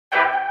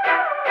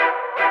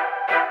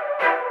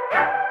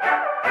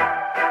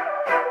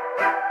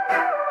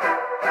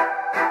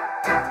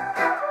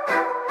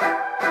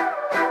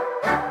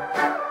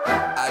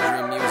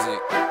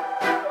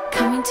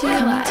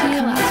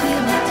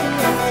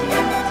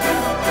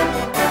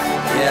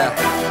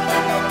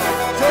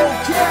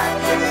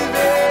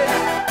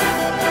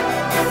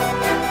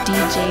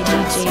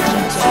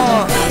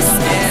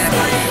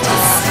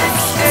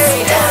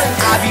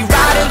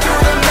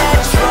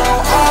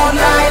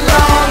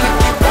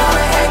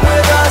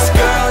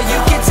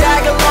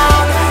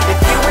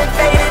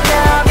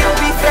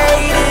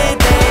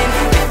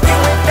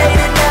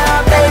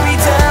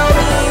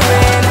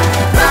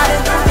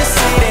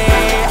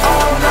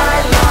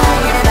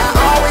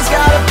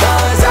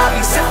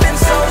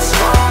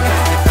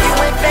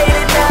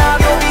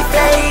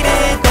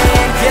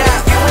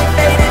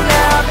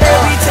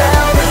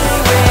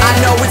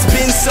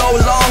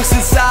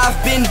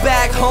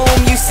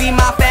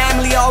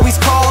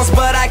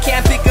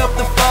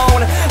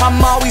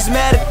always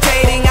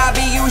meditating, I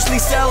be usually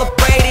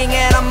celebrating,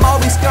 and I'm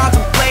always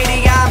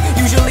contemplating, I'm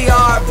usually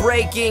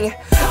heartbreaking.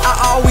 I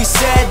always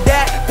said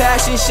that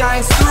passion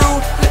shines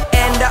through,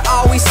 and I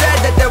always said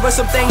that there were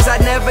some things I'd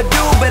never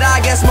do, but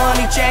I guess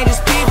money changes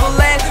people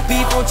and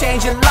people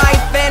change your life.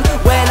 And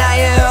when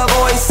I hear her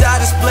voice, I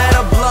just split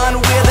a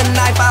blunt with a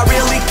knife. I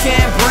really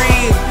can't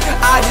breathe,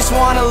 I just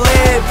wanna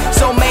live.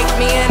 So make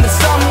me into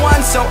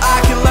someone so I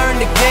can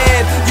learn to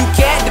give. You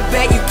can't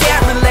debate, you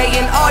can't relate,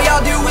 and all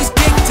y'all do is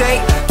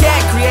dictate.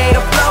 Can't create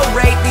a flow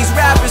rate, these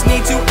rappers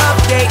need to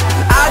update.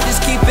 I just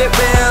keep it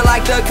real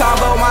like the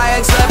combo my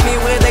ex left me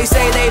with. They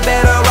say they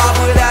better off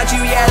without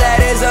you, yeah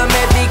that is a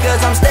myth, because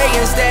I'm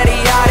staying steady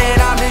out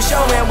and I'm just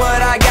showing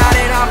what I got,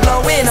 and I'm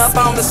blowing up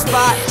on the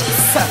spot.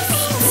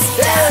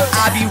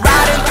 I be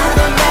riding through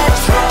the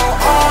metro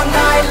all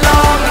night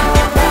long. If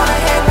you wanna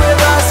hang with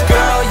us,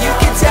 girl, you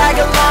can tag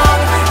along.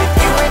 If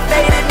you ain't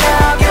faded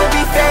now, you'll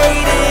be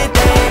faded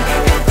then.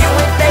 If you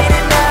ain't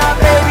faded now,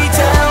 baby,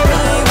 tell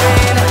me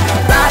when.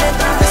 Riding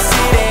through the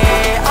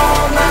city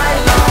all night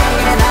long,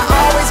 and I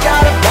always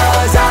got a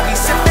buzz, I be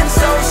sipping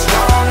so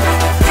strong.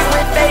 If you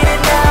ain't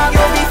faded now,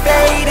 you'll be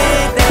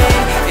faded then.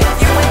 If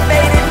you ain't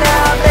faded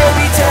now,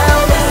 baby, tell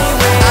me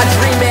when. I'm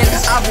dreaming,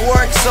 I've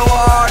worked so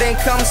hard and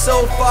come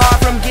so far,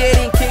 from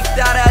getting kicked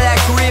out of that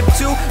crib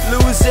to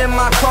losing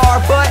my car,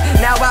 but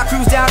now I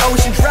cruise down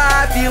Ocean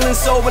Drive, feeling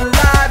so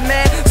alive,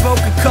 man. Smoke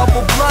a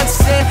couple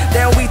blunts and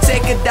then we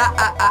take a dive.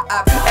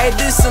 Hey,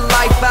 this a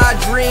life I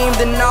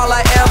dreamed and all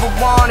I ever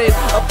wanted,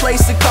 a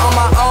place to call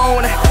my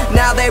own.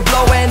 Now they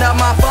blowing up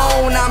my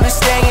phone, I'm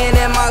just staying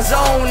in my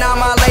zone. Now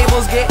my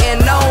label's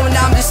getting known,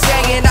 I'm just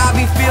saying I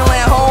be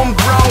feeling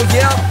homegrown.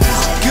 Yep,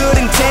 good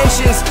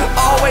intentions,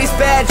 always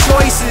bad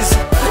choices,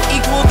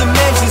 equal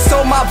dimensions.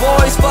 So my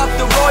boys, fuck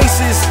the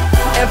Royces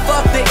and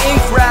fuck the in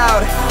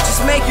crowd,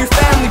 just make your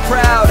family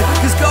proud,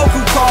 cause Goku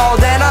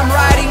called and I'm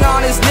riding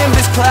on his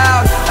Nimbus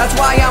cloud. That's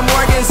why I'm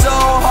working so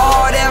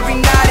hard every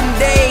night and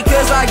day,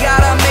 cause I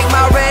gotta make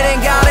my rent and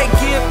gotta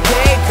get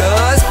paid,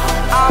 cause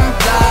I'm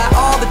fly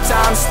all the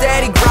time,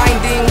 steady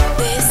grinding,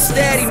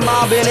 steady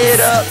mobbing it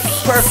up,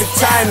 perfect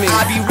timing.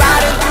 I be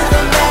riding through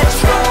the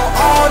metro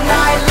all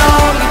night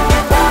long. If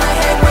you wanna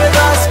hang with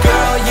us,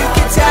 girl, you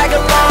can tag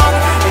along.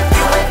 If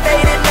you ain't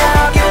faded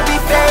now, you'll be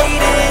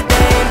faded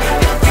then.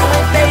 If you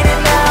ain't faded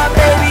now,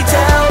 baby,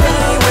 tell me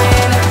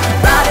when.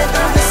 Riding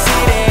through the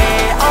city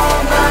all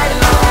night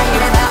long,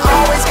 and I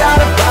always got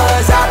a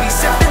buzz, I be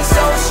sipping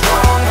so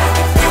strong.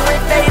 If you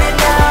ain't faded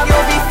now,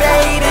 you'll be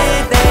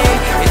faded then.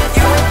 If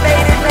you ain't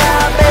faded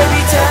now,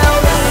 baby, tell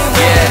me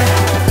when.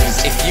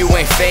 Yeah, if you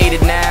ain't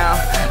faded now,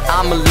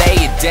 I'ma lay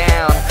it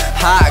down.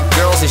 Hot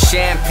girls and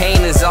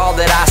champagne is all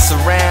that I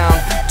surround.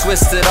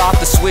 Twisted off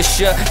the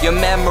swisher, your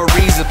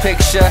memory's a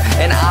picture,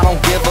 and I don't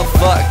give a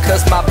fuck,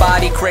 cause my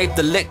body craved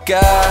the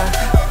liquor.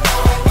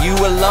 You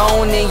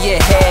alone in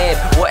your head,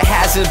 what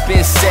hasn't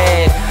been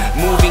said.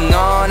 Moving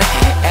on,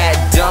 at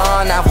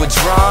dawn I've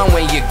withdrawn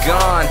when you're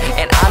gone.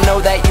 And I know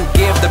that you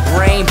give the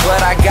brain,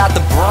 but I got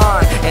the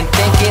brawn. And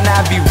thinking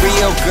I'd be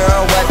real,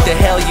 girl, what the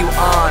hell you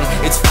on?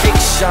 It's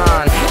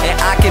fiction, and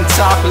I can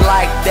talk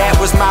like that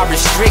was my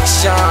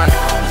restriction.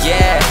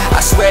 Yeah,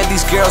 I swear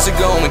these girls are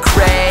going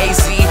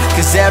crazy,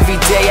 cause every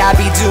day I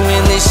be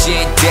doing this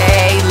shit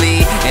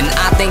daily. And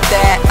I think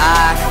that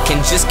I can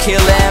just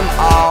kill them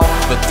all,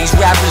 but these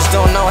rappers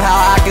don't know how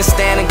I can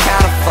stand and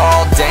kinda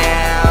fall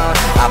down.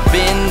 I've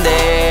been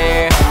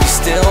there, you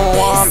still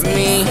want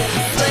me.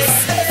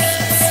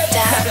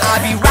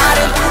 I be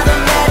riding through the